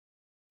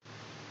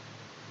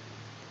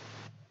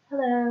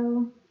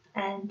Hello,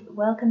 and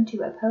welcome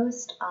to a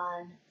post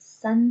on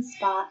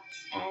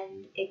sunspots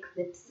and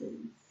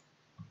eclipses.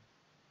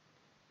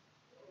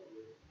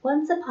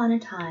 Once upon a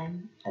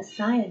time, a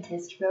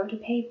scientist wrote a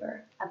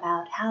paper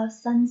about how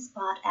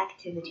sunspot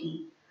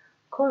activity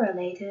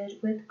correlated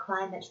with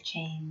climate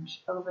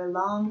change over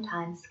long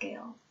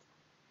timescales.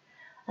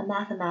 A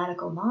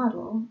mathematical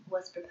model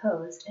was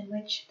proposed in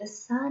which the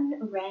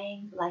sun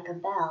rang like a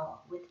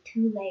bell with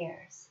two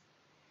layers.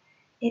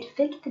 It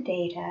fit the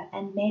data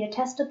and made a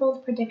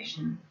testable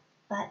prediction,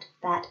 but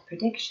that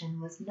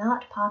prediction was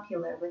not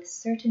popular with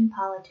certain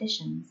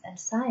politicians and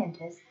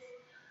scientists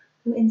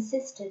who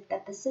insisted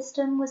that the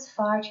system was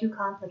far too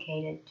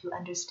complicated to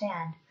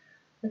understand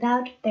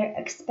without their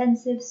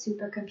expensive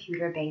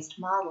supercomputer-based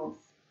models.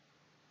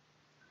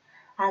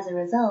 As a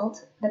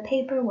result, the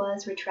paper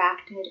was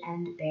retracted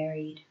and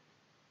buried.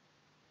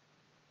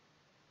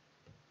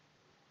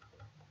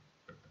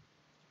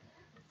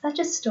 Such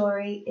a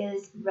story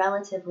is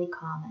relatively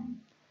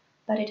common,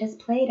 but it has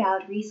played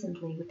out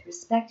recently with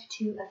respect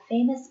to a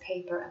famous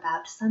paper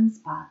about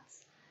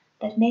sunspots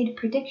that made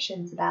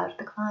predictions about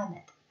the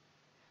climate.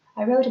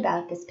 I wrote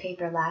about this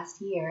paper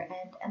last year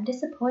and am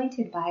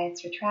disappointed by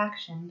its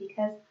retraction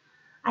because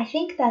I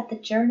think that the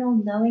journal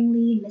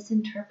knowingly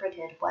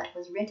misinterpreted what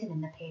was written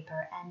in the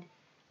paper and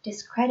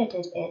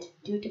discredited it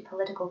due to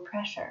political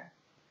pressure.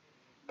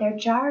 Their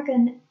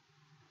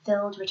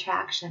jargon-filled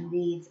retraction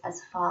reads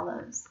as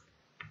follows.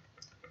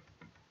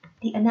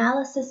 The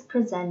analysis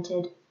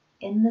presented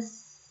in the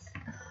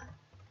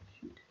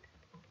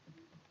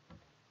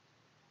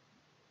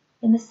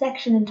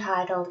section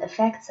entitled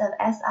Effects of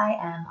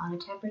SIM on a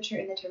Temperature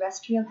in the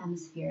Terrestrial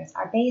Hemispheres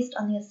are based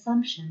on the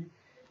assumption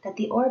that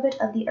the orbit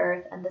of the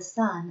Earth and the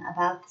Sun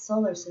about the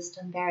solar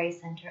system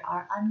barycenter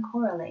are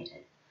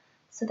uncorrelated,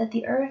 so that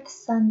the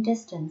Earth-Sun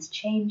distance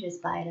changes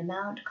by an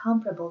amount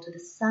comparable to the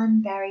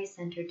Sun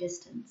barycenter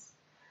distance.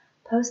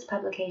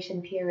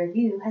 Post-publication peer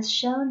review has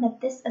shown that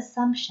this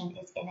assumption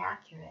is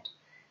inaccurate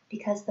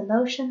because the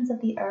motions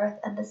of the Earth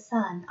and the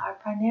Sun are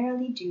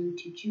primarily due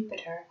to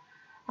Jupiter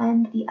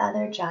and the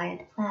other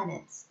giant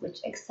planets,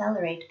 which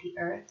accelerate the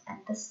Earth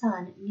and the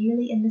Sun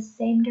nearly in the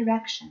same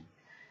direction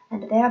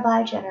and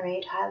thereby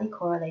generate highly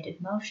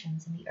correlated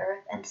motions in the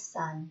Earth and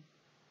Sun.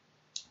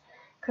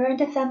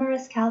 Current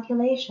ephemeris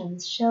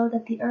calculations show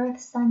that the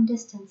Earth-Sun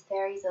distance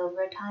varies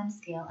over a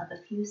timescale of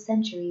a few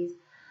centuries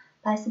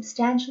by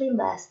substantially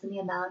less than the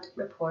amount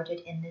reported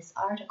in this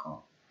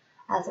article.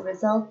 As a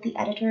result, the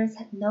editors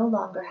no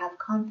longer have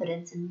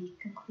confidence in the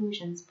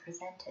conclusions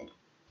presented.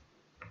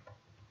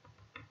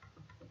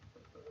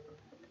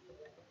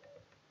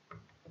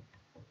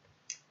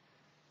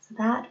 So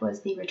that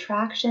was the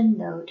retraction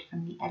note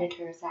from the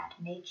editors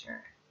at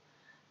Nature.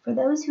 For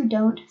those who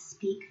don't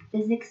speak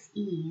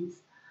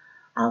physics-ese,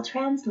 I'll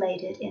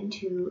translate it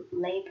into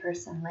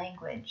layperson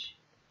language.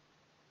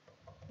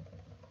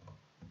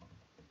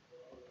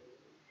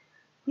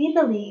 We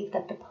believe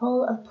that the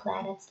pull of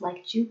planets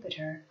like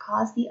Jupiter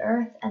cause the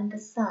Earth and the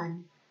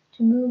Sun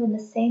to move in the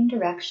same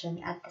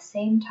direction at the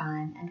same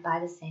time and by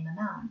the same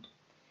amount.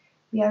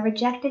 We are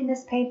rejecting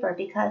this paper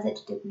because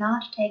it did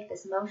not take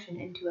this motion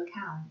into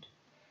account.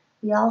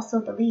 We also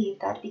believe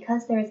that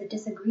because there is a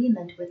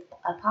disagreement with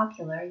a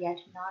popular yet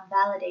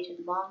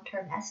non-validated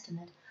long-term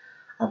estimate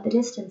of the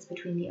distance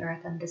between the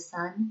Earth and the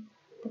Sun,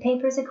 the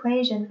paper's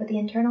equation for the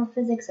internal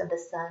physics of the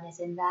Sun is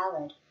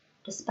invalid,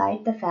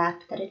 despite the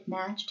fact that it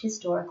matched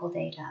historical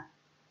data.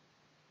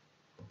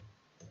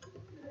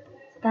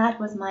 That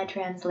was my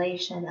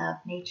translation of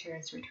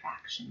Nature's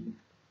retraction.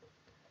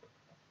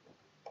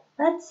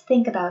 Let's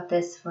think about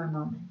this for a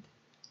moment.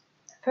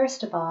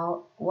 First of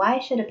all, why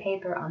should a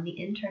paper on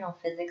the internal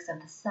physics of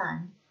the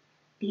Sun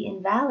be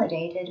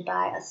invalidated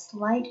by a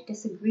slight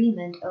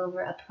disagreement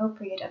over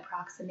appropriate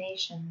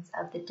approximations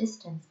of the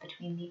distance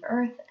between the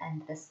Earth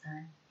and the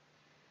Sun?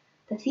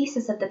 The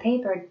thesis of the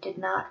paper did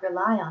not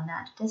rely on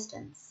that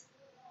distance.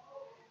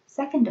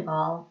 Second of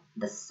all,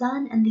 the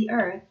Sun and the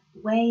Earth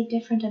weigh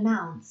different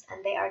amounts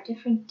and they are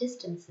different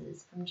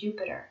distances from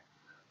Jupiter.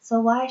 So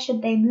why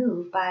should they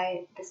move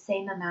by the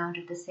same amount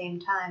at the same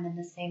time in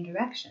the same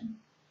direction?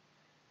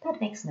 That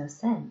makes no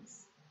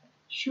sense.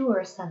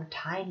 Sure, some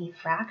tiny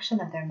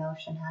fraction of their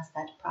motion has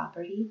that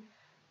property,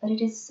 but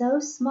it is so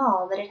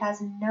small that it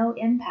has no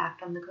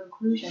impact on the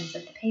conclusions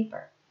of the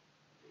paper.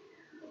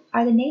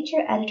 Are the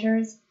Nature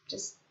editors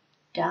just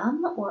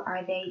dumb, or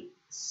are they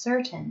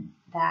certain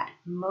that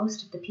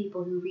most of the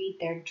people who read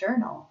their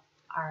journal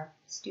are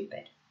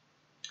stupid?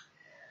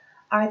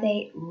 Are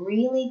they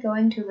really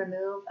going to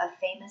remove a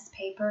famous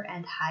paper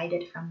and hide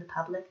it from the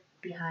public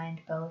behind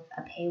both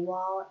a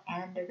paywall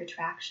and a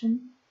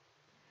retraction?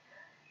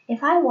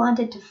 If I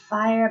wanted to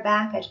fire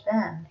back at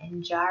them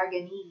in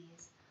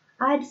jargonese,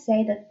 I'd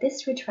say that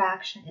this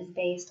retraction is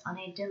based on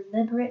a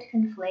deliberate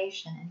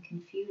conflation and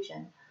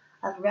confusion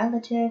of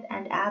relative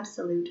and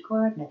absolute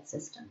coordinate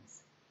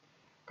systems.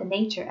 The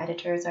Nature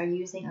editors are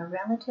using a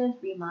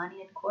relative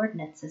Riemannian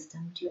coordinate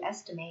system to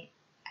estimate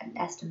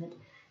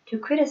to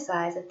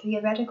criticize a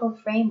theoretical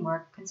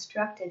framework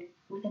constructed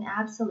with an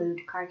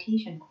absolute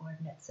Cartesian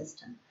coordinate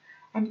system,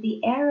 and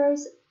the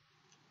errors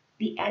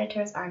the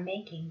editors are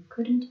making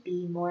couldn't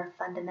be more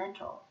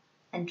fundamental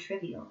and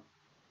trivial.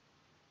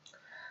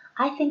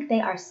 I think they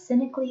are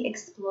cynically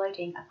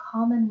exploiting a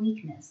common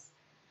weakness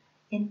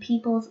in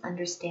people's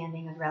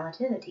understanding of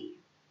relativity.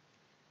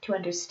 To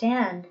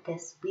understand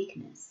this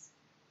weakness,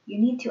 you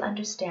need to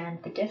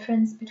understand the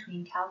difference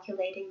between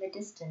calculating the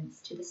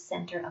distance to the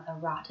center of a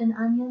rotten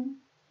onion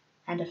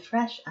and a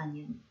fresh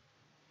onion.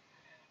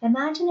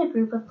 Imagine a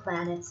group of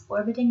planets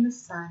orbiting the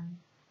Sun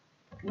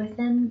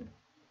within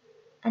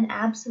an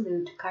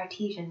absolute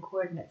Cartesian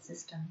coordinate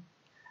system,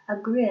 a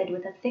grid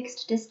with a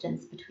fixed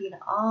distance between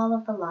all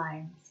of the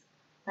lines,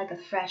 like a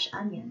fresh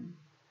onion.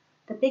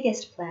 The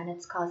biggest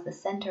planets cause the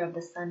center of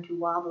the Sun to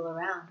wobble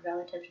around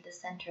relative to the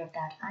center of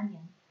that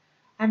onion,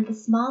 and the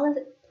smaller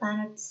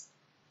planets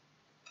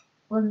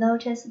will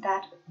notice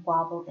that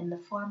wobble in the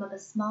form of a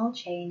small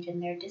change in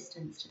their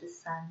distance to the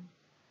Sun.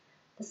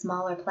 The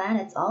smaller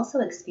planets also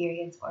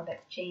experience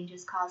orbit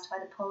changes caused by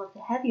the pull of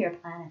the heavier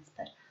planets,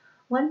 but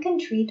one can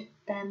treat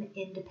them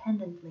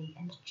independently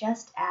and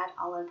just add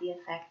all of the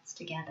effects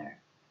together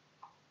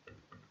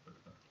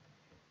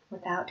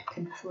without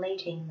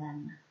conflating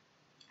them,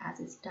 as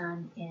is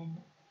done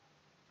in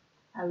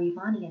a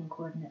Riemannian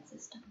coordinate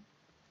system.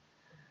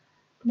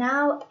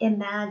 Now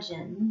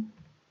imagine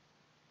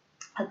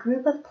a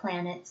group of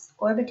planets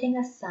orbiting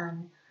a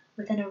sun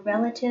within a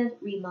relative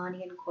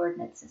Riemannian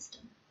coordinate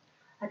system,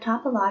 a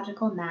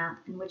topological map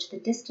in which the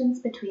distance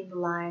between the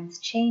lines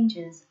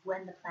changes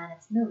when the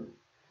planets move,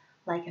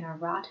 like in a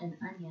rotten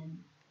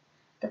onion.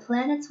 The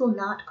planets will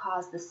not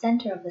cause the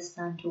center of the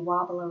sun to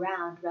wobble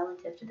around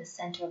relative to the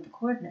center of the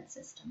coordinate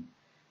system,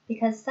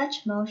 because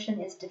such motion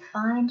is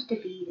defined to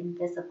be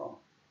invisible.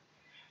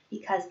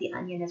 Because the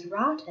onion is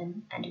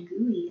rotten and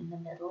gooey in the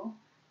middle,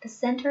 the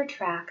center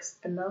tracks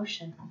the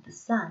motion of the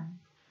sun.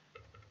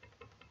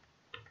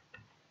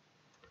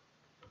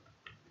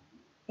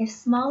 If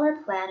smaller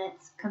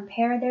planets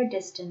compare their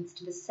distance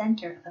to the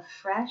center of a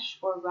fresh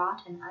or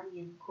rotten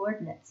onion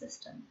coordinate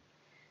system,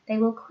 they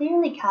will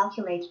clearly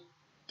calculate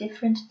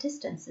different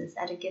distances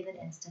at a given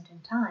instant in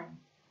time.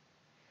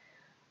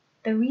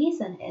 The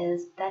reason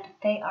is that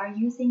they are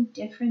using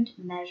different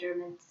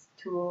measurements,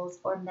 tools,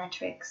 or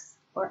metrics,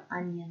 or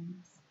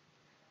onions.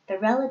 The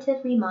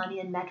relative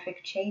Riemannian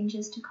metric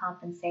changes to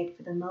compensate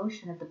for the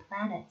motion of the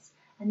planets,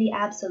 and the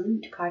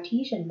absolute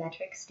Cartesian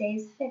metric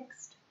stays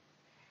fixed.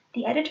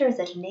 The editors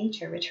at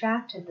Nature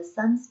retracted the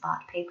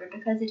sunspot paper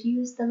because it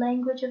used the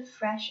language of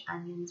fresh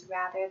onions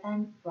rather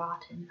than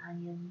rotten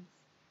onions.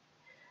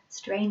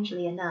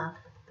 Strangely enough,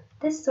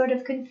 this sort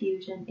of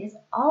confusion is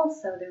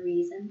also the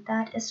reason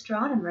that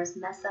astronomers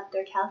mess up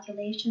their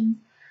calculations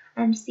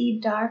and see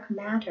dark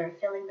matter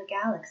filling the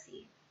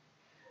galaxy.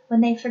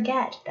 When they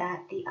forget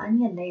that the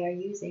onion they are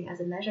using as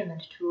a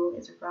measurement tool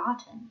is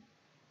rotten,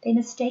 they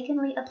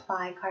mistakenly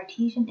apply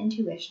Cartesian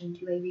intuition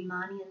to a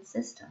Riemannian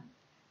system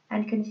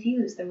and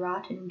confuse the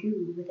rotten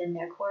goo within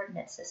their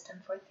coordinate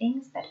system for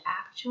things that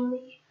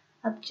actually,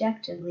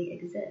 objectively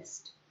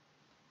exist.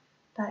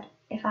 But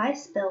if I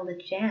spilled a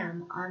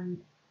jam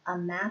on a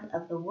map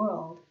of the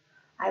world,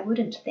 I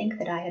wouldn't think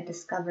that I had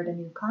discovered a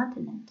new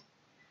continent.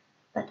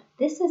 But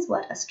this is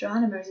what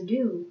astronomers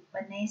do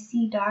when they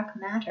see dark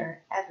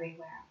matter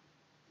everywhere.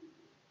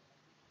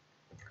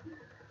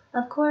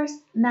 Of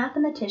course,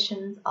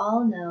 mathematicians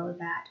all know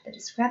that the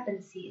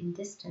discrepancy in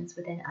distance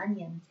within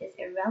onions is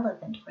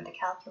irrelevant for the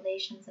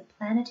calculations of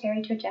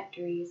planetary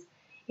trajectories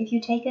if you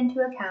take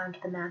into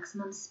account the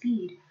maximum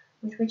speed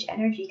with which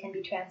energy can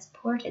be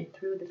transported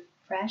through the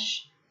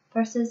fresh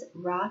versus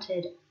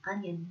rotted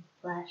onion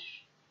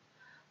flesh.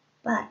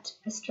 But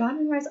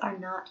astronomers are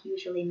not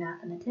usually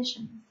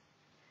mathematicians.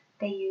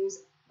 They use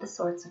the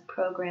sorts of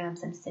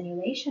programs and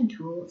simulation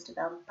tools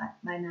developed by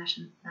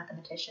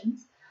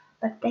mathematicians,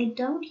 but they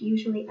don't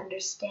usually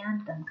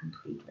understand them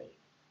completely.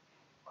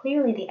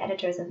 Clearly, the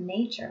editors of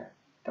Nature,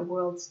 the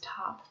world's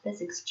top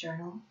physics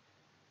journal,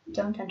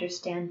 don't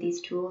understand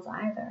these tools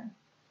either.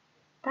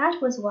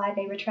 That was why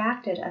they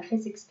retracted a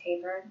physics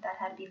paper that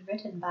had been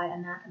written by a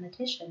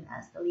mathematician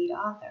as the lead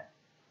author.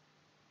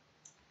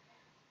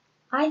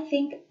 I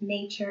think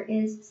Nature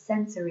is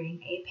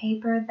censoring a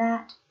paper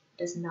that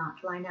does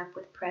not line up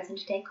with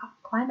present-day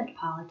climate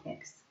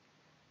politics,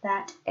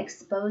 that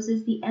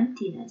exposes the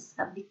emptiness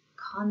of the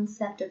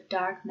concept of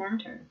dark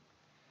matter,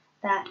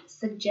 that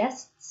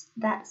suggests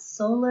that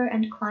solar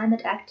and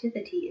climate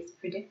activity is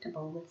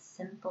predictable with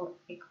simple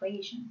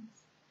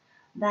equations,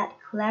 that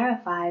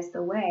clarifies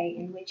the way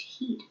in which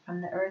heat from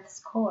the Earth's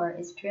core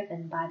is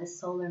driven by the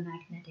solar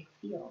magnetic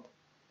field.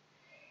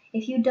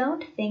 If you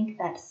don't think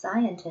that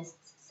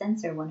scientists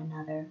censor one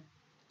another,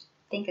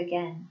 think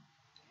again.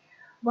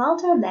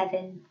 Walter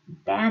Levin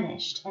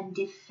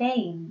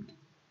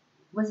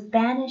was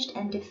banished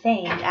and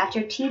defamed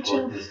after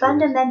teaching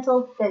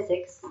fundamental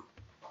physics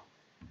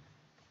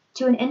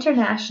to an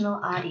international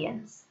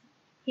audience.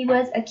 He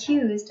was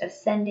accused of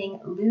sending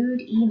lewd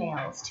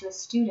emails to a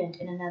student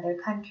in another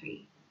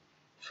country.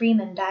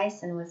 Freeman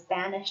Dyson was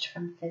banished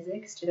from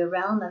physics to the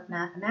realm of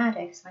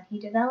mathematics when he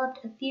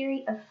developed a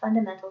theory of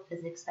fundamental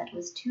physics that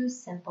was too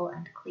simple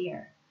and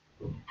clear.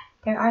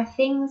 There are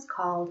things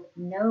called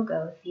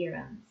no-go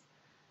theorems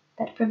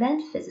that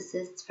prevent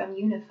physicists from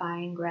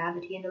unifying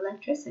gravity and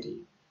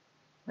electricity.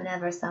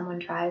 Whenever someone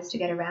tries to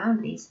get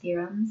around these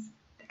theorems,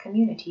 the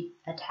community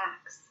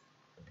attacks.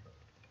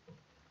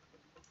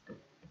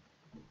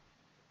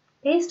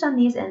 Based on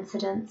these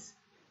incidents,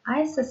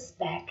 I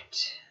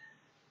suspect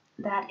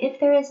that if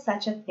there is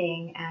such a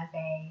thing as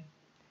a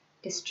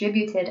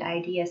distributed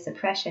idea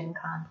suppression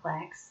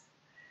complex,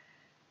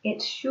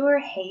 it sure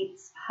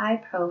hates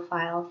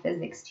high-profile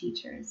physics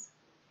teachers.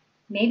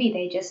 Maybe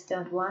they just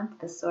don't want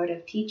the sort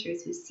of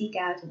teachers who seek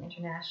out an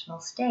international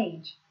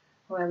stage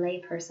or a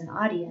layperson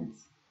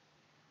audience.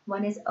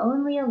 One is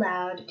only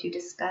allowed to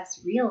discuss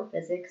real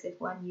physics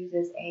if one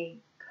uses a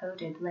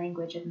coded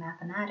language of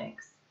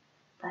mathematics.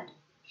 But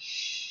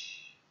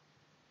shh,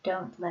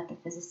 don't let the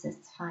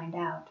physicists find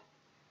out.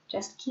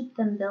 Just keep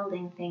them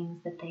building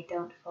things that they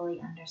don't fully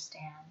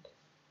understand.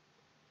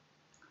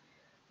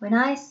 When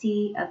I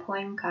see a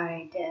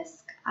Poincare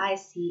disk, I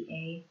see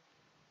a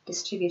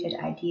distributed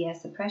idea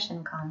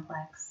suppression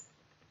complex.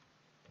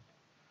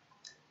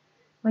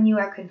 When you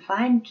are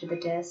confined to the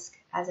disk,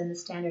 as in the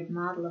standard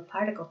model of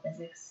particle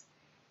physics,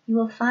 you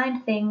will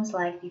find things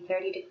like the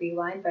 30-degree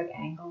Weinberg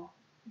angle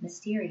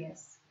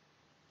mysterious.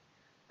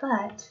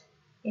 But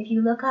if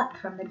you look up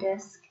from the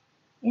disk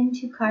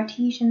into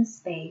Cartesian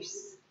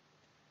space,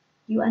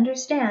 you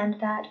understand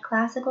that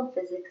classical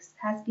physics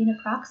has been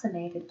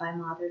approximated by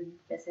modern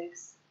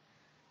physics.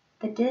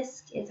 The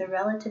disk is a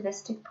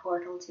relativistic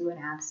portal to an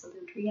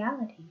absolute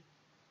reality.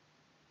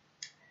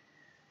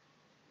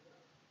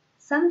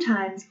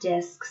 Sometimes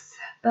disks,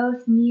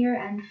 both near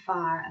and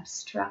far,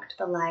 obstruct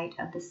the light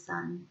of the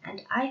sun,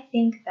 and I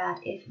think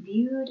that if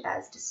viewed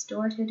as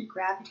distorted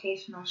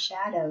gravitational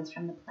shadows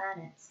from the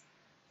planets,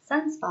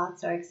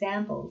 sunspots are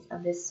examples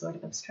of this sort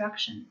of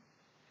obstruction.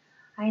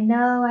 I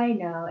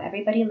know,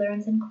 everybody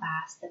learns in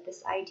class that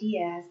this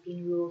idea has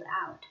been ruled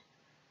out.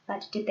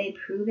 But did they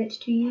prove it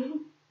to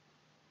you?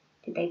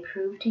 Did they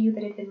prove to you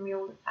that it had been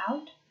ruled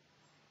out?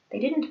 They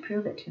didn't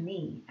prove it to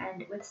me,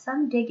 and with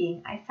some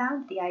digging I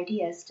found the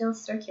idea still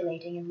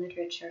circulating in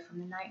literature from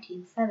the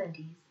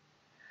 1970s.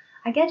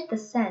 I get the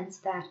sense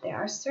that there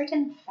are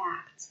certain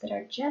facts that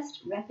are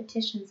just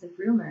repetitions of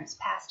rumors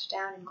passed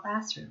down in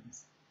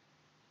classrooms.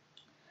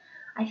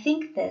 I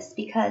think this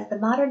because the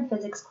modern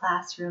physics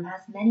classroom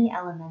has many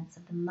elements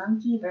of the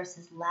monkey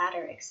versus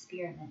ladder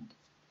experiment.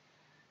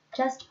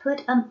 Just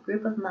put a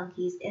group of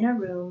monkeys in a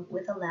room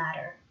with a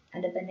ladder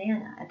and a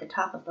banana at the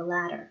top of the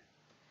ladder.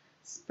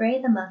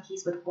 Spray the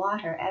monkeys with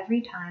water every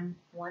time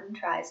one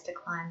tries to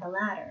climb the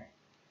ladder.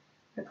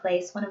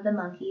 Replace one of the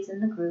monkeys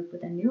in the group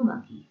with a new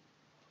monkey.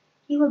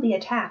 He will be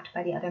attacked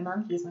by the other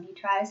monkeys when he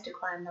tries to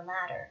climb the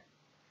ladder.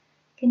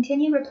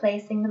 Continue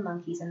replacing the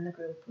monkeys in the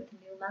group with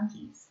new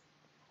monkeys.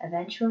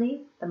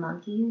 Eventually, the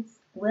monkeys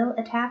will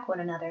attack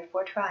one another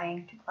for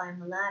trying to climb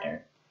the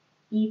ladder,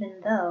 even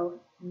though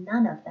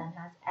none of them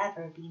has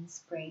ever been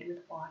sprayed with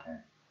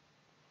water.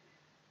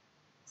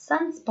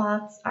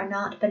 Sunspots are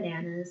not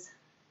bananas,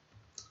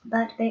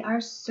 but they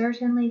are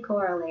certainly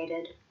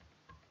correlated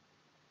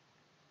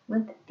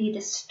with the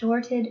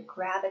distorted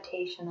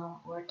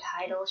gravitational or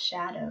tidal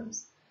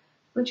shadows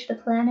which the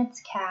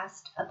planets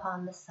cast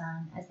upon the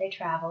sun as they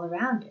travel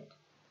around it.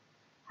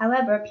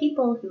 However,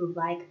 people who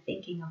like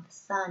thinking of the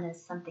sun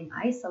as something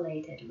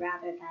isolated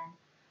rather than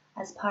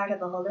as part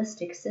of a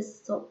holistic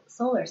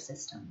solar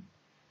system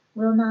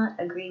will not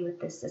agree with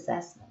this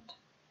assessment.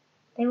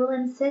 They will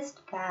insist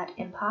that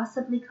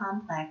impossibly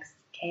complex,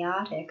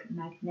 chaotic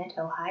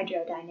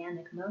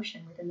magneto-hydrodynamic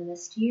motion within the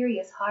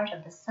mysterious heart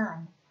of the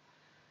sun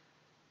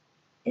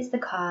is the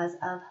cause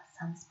of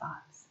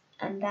sunspots,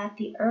 and that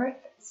the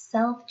Earth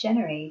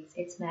self-generates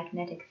its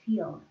magnetic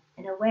field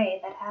in a way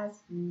that has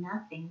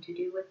nothing to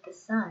do with the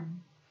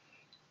sun.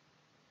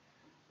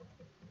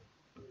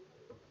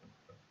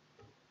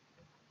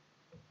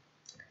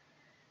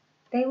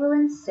 They will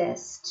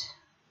insist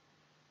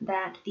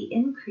that the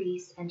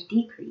increase and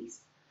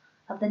decrease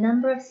of the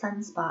number of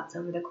sunspots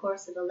over the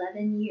course of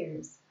 11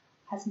 years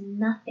has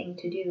nothing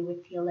to do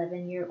with the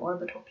 11-year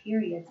orbital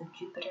periods of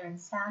Jupiter and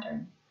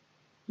Saturn,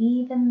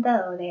 even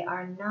though they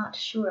are not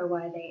sure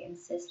why they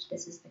insist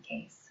this is the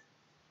case.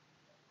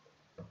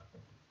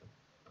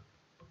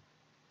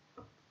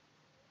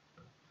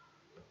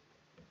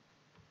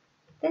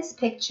 This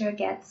picture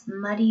gets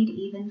muddied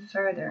even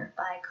further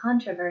by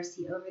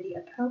controversy over the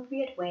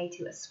appropriate way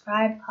to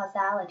ascribe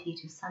causality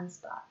to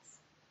sunspots.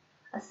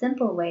 A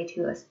simple way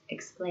to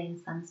explain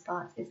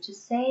sunspots is to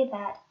say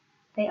that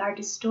they are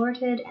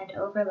distorted and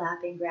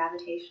overlapping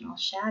gravitational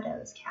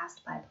shadows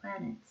cast by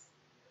planets.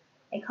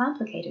 A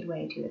complicated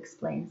way to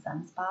explain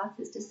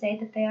sunspots is to say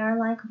that they are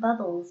like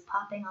bubbles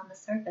popping on the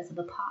surface of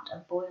a pot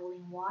of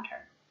boiling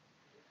water.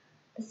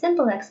 The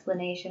simple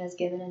explanation is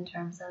given in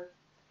terms of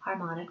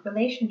harmonic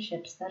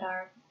relationships that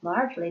are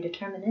largely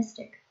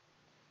deterministic,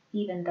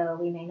 even though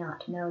we may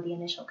not know the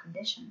initial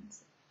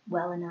conditions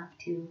well enough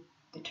to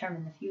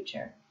determine the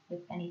future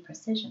with any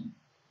precision.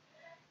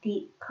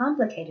 The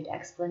complicated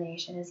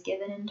explanation is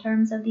given in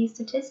terms of these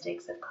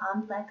statistics of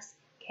complex,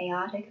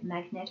 chaotic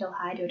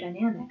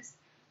magnetohydrodynamics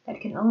that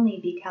can only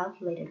be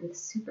calculated with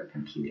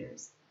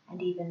supercomputers,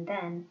 and even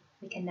then,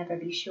 we can never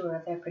be sure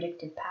of their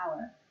predictive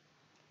power.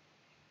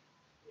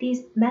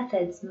 These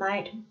methods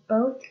might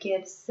both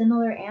give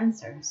similar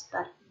answers,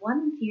 but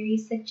one theory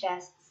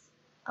suggests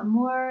a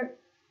more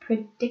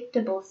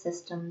predictable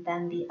system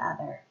than the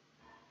other,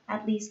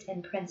 at least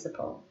in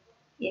principle,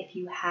 if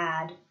you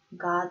had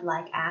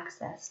godlike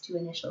access to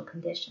initial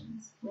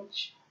conditions,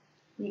 which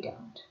we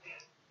don't.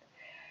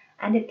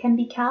 And it can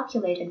be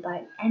calculated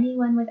by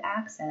anyone with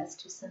access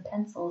to some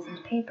pencils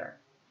and paper.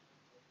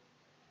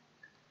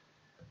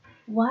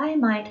 Why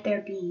might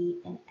there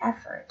be an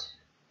effort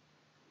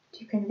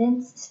to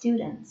convince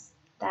students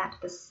that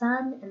the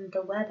sun and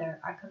the weather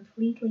are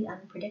completely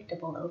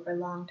unpredictable over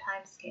long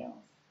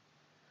timescales?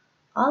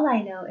 All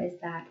I know is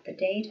that the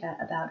data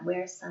about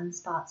where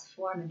sunspots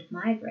form and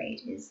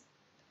migrate is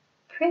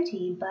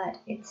pretty, but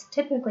it's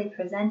typically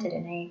presented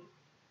in a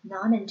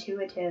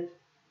non-intuitive,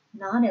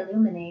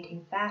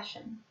 non-illuminating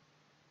fashion,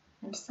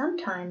 and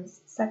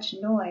sometimes such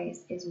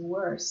noise is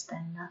worse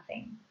than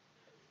nothing.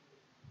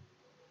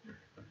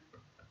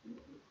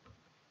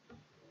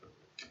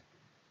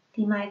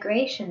 The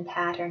migration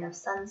pattern of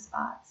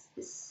sunspots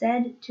is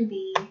said to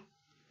be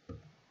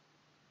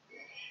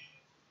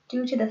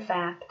due to the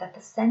fact that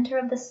the center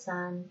of the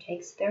sun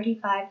takes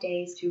 35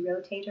 days to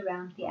rotate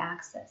around the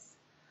axis,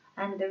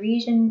 and the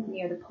region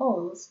near the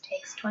poles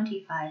takes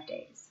 25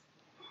 days.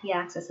 The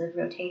axis of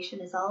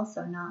rotation is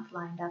also not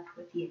lined up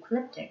with the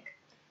ecliptic,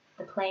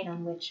 the plane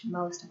on which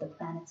most of the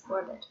planets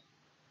orbit.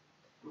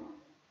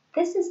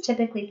 This is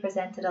typically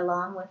presented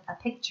along with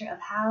a picture of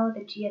how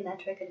the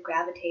geometric and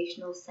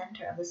gravitational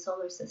center of the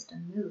solar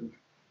system move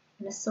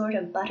in a sort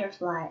of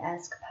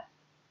butterfly-esque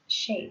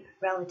shape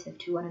relative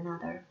to one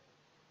another.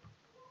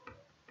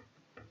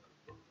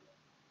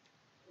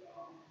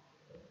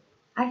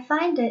 I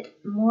find it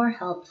more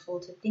helpful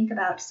to think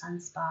about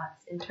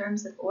sunspots in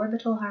terms of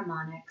orbital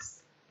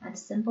harmonics and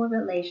simple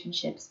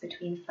relationships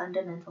between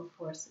fundamental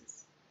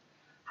forces.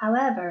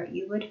 However,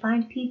 you would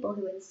find people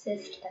who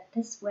insist that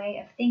this way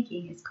of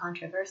thinking is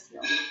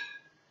controversial.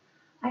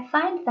 I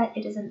find that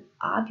it is an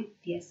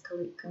obvious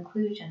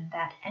conclusion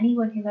that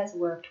anyone who has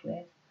worked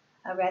with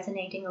a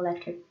resonating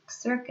electric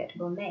circuit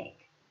will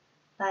make,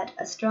 but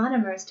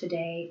astronomers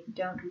today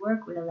don't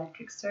work with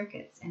electric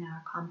circuits in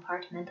our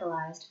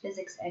compartmentalized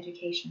physics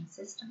education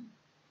system.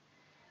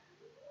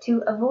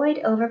 To avoid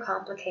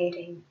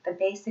overcomplicating the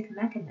basic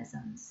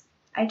mechanisms,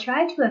 I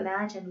tried to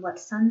imagine what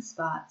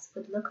sunspots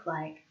would look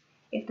like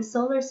if the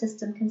solar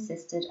system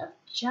consisted of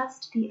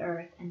just the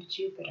Earth and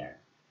Jupiter.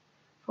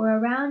 For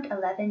around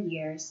 11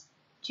 years,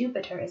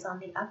 Jupiter is on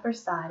the upper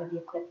side of the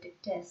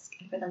ecliptic disk,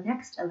 and for the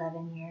next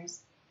 11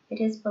 years, it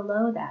is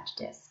below that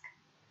disk.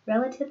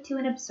 Relative to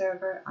an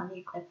observer on the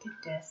ecliptic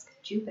disk,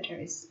 Jupiter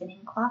is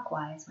spinning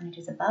clockwise when it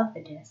is above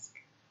the disk,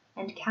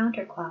 and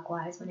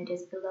counterclockwise when it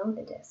is below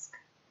the disk.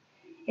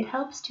 It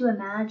helps to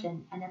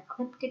imagine an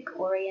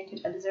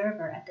ecliptic-oriented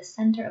observer at the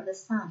center of the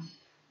sun,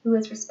 who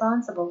is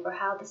responsible for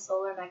how the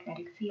solar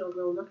magnetic field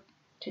will look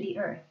to the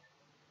Earth.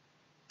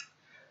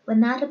 When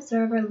that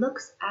observer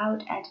looks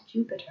out at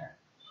Jupiter,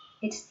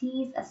 it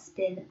sees a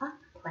spin-up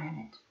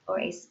planet or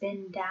a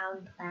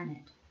spin-down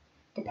planet,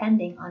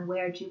 depending on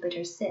where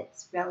Jupiter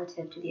sits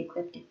relative to the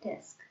ecliptic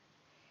disk.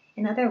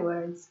 In other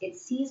words, it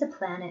sees a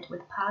planet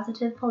with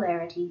positive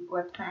polarity or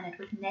a planet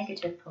with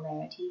negative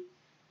polarity,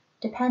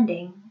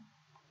 depending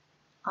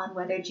on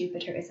whether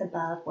Jupiter is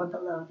above or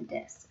below the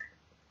disk.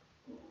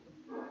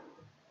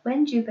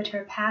 When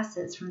Jupiter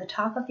passes from the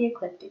top of the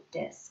ecliptic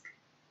disk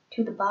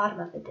to the bottom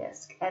of the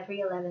disk every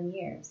 11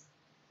 years,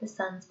 the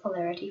sun's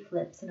polarity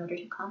flips in order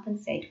to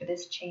compensate for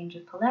this change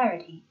of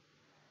polarity.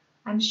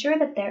 I'm sure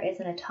that there is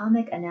an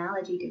atomic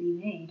analogy to be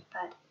made,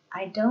 but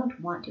I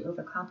don't want to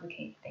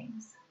overcomplicate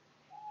things.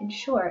 In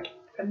short,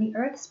 from the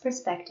Earth's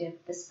perspective,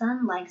 the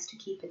sun likes to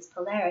keep its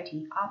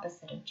polarity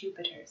opposite of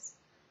Jupiter's,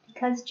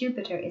 because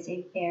Jupiter is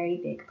a very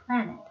big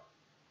planet.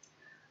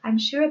 I'm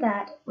sure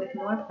that with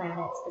more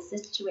planets, the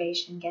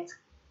situation gets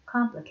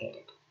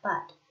complicated,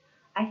 but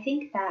I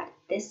think that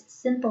this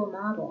simple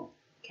model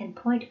can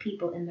point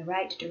people in the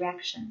right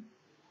direction.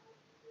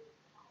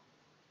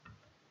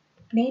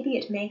 Maybe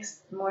it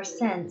makes more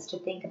sense to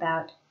think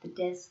about the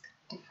disk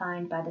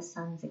defined by the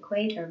sun's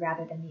equator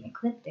rather than the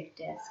ecliptic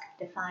disk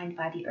defined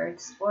by the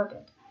Earth's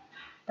orbit.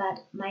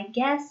 But my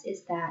guess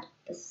is that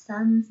the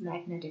sun's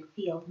magnetic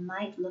field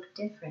might look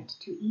different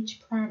to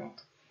each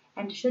planet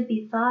and should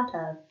be thought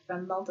of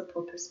from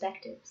multiple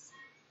perspectives.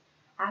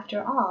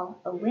 After all,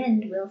 a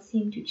wind will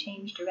seem to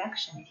change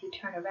direction if you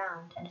turn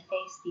around and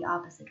face the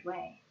opposite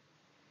way.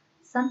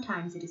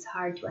 Sometimes it is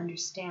hard to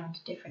understand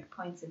different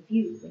points of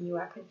view when you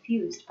are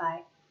confused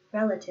by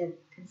relative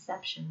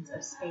conceptions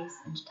of space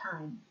and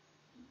time.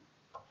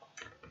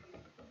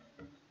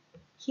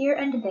 Here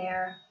and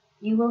there,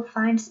 you will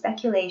find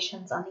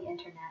speculations on the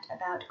internet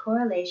about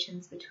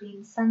correlations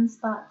between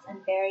sunspots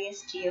and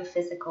various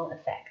geophysical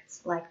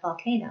effects, like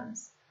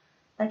volcanoes,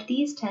 but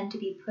these tend to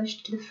be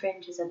pushed to the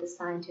fringes of the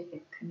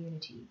scientific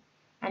community,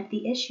 and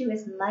the issue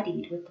is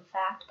muddied with the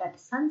fact that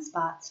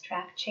sunspots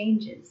track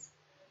changes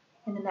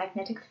in the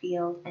magnetic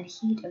field and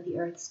heat of the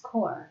Earth's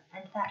core,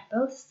 and that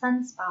both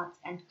sunspots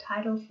and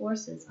tidal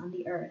forces on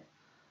the Earth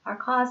are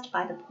caused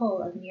by the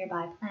pull of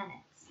nearby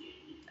planets.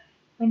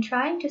 When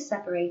trying to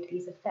separate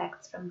these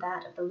effects from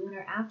that of the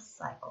lunar apse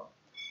cycle,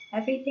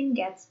 everything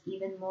gets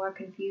even more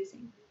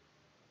confusing.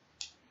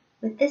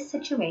 With this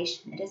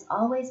situation, it is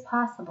always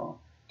possible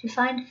to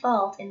find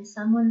fault in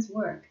someone's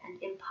work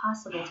and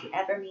impossible to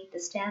ever meet the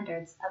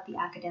standards of the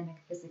academic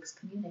physics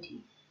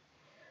community.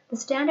 The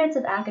standards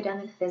of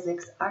academic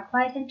physics are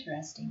quite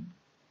interesting.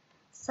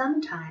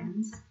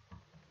 Sometimes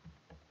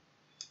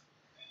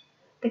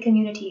the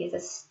community is a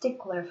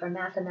stickler for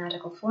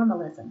mathematical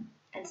formalism,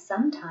 and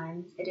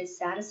sometimes it is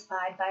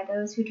satisfied by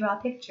those who draw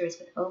pictures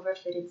with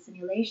overfitted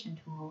simulation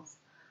tools,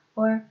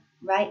 or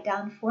write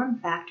down form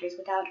factors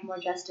without more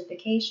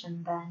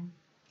justification than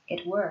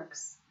 "it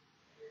works."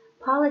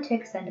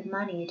 Politics and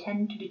money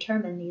tend to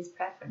determine these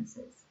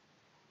preferences.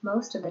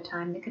 Most of the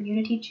time, the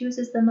community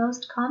chooses the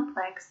most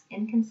complex,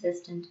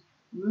 inconsistent,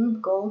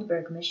 Rube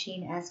Goldberg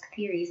machine-esque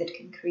theories it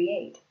can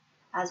create,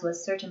 as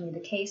was certainly the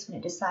case when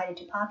it decided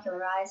to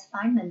popularize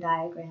Feynman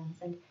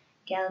diagrams and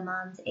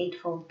Gell-Mann's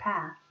eightfold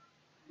path.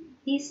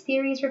 These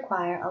theories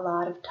require a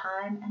lot of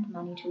time and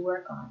money to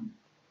work on,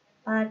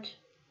 but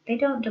they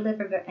don't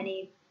deliver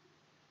many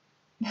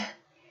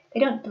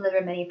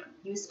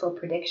useful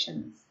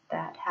predictions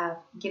that have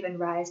given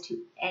rise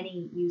to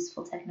any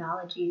useful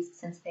technologies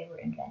since they were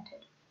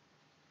invented.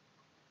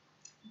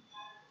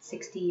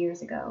 60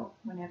 years ago,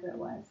 whenever it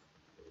was.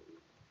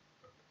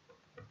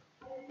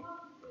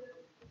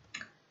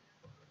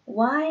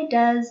 Why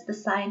does the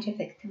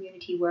scientific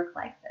community work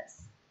like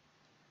this?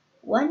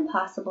 One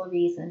possible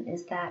reason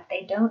is that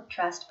they don't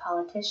trust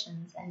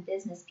politicians and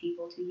business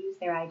people to use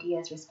their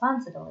ideas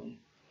responsibly,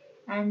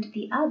 and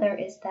the other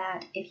is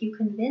that if you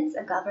convince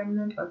a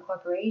government or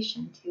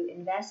corporation to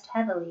invest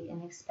heavily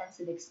in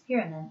expensive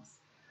experiments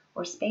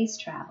or space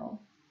travel,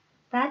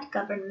 that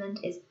government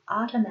is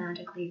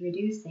automatically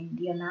reducing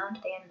the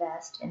amount they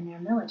invest in their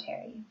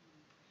military.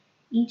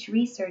 Each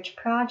research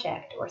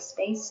project or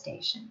space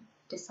station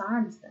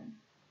disarms them.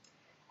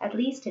 At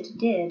least it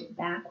did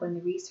back when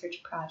the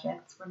research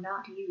projects were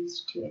not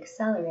used to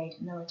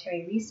accelerate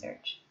military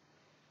research.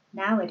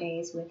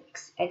 Nowadays, with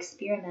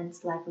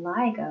experiments like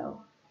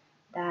LIGO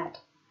that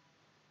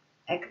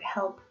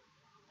help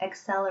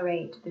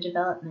accelerate the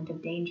development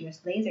of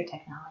dangerous laser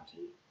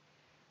technology,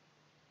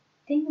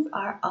 things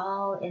are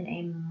all in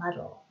a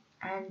muddle,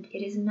 and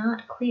it is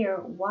not clear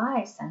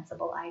why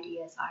sensible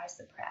ideas are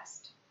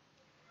suppressed.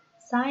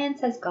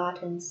 Science has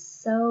gotten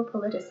so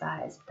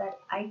politicized that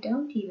I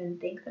don't even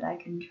think that I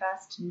can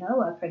trust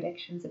NOAA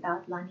predictions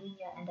about La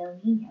Niña and El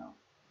Niño.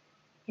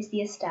 Is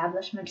the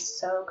establishment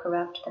so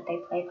corrupt that they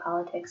play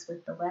politics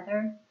with the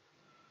weather?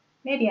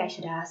 Maybe I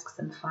should ask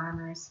some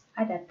farmers.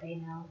 I bet they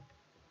know.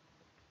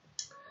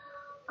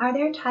 Are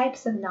there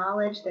types of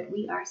knowledge that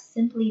we are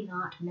simply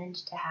not meant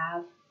to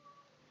have?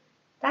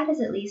 That is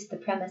at least the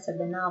premise of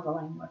the novel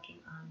I'm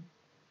working on.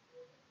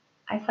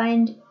 I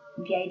find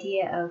the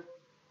idea of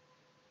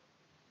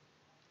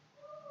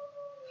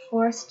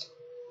forced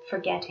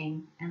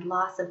forgetting and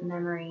loss of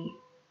memory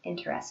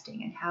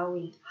interesting, and how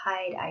we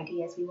hide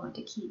ideas we want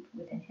to keep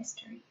within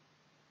history.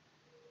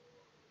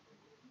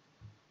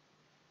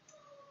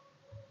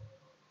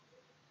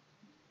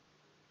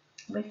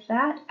 With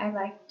that, I'd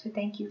like to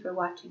thank you for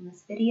watching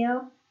this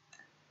video.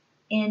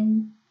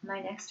 In my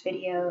next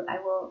video, I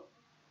will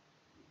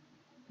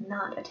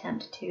not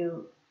attempt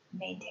to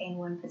maintain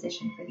one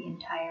position for the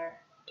entire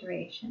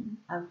duration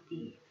of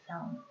the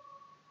film.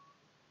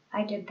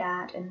 I did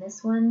that in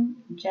this one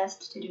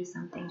just to do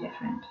something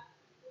different.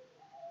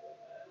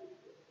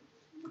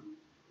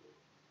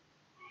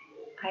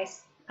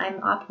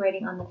 I'm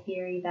operating on the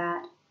theory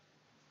that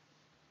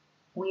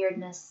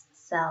weirdness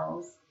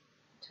sells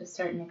to a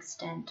certain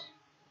extent.